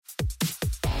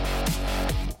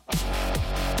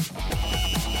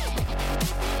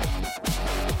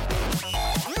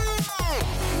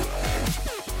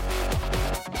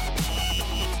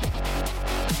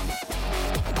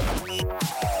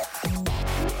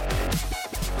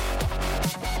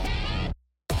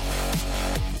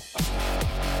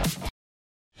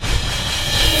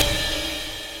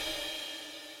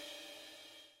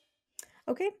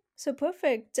So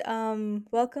perfect.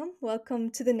 Welcome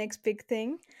to the next big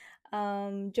thing.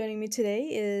 Joining me today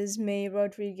is May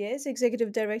Rodriguez,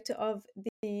 Executive Director of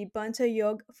the Banta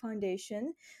Yog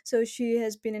Foundation. So she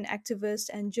has been an activist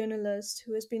and journalist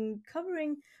who has been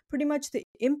covering pretty much the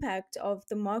impact of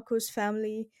the Marcos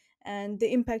family and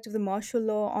the impact of the martial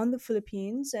law on the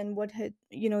Philippines and what had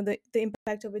the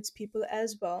impact of its people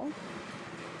as well.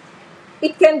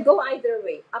 It can go either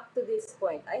way. Up to this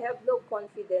point, I have no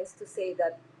confidence to say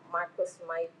that Marcos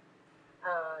might,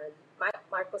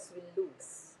 Marcos will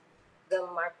lose. The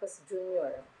Marcos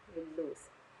Jr. will lose.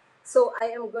 So I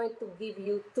am going to give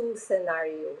you two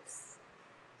scenarios.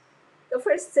 The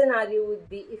first scenario would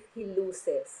be if he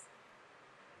loses.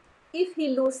 If he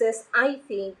loses, I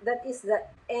think that is the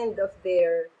end of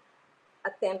their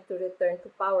attempt to return to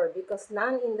power because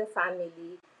none in the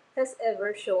family has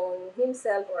ever shown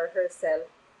himself or herself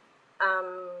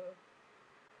um,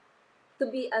 to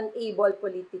be an able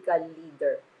political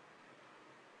leader,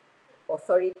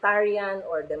 authoritarian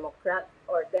or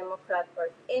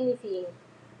anything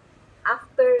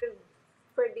after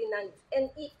Ferdinand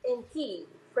and he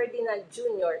Ferdinand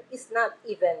Jr. is not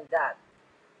even that.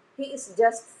 He is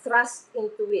just thrust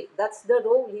into it. That's the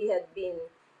role he had been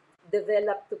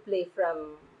developed to play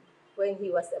from when he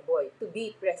was a boy to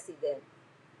be president.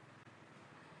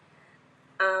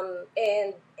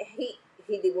 And he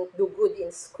didn't do good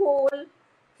in school.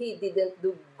 He didn't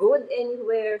do good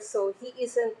anywhere. So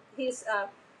he's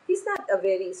not a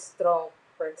very strong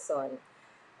person.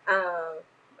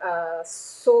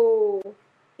 So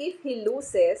if he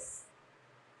loses,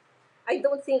 I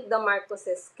don't think the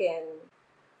Marcoses can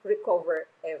recover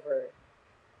ever.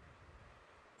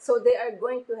 So they are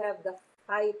going to have the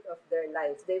fight of their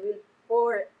lives. They will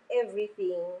pour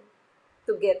everything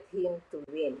to get him to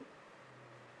win.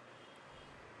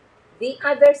 The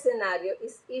other scenario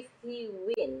is if he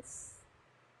wins.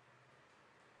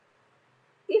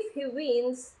 If he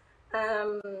wins,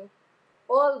 um,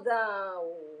 all the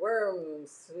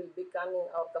worms will be coming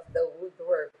out of the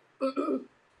woodwork.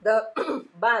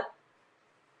 But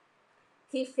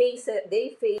they face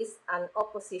an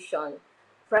opposition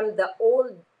from the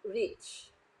old rich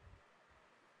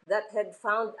that had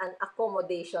found an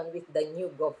accommodation with the new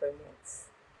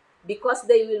governments because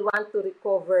they will want to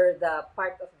recover the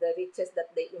part of the riches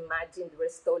that they imagined were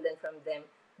stolen from them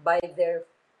by their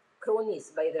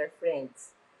cronies, by their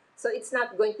friends. So it's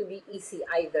not going to be easy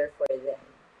either for them.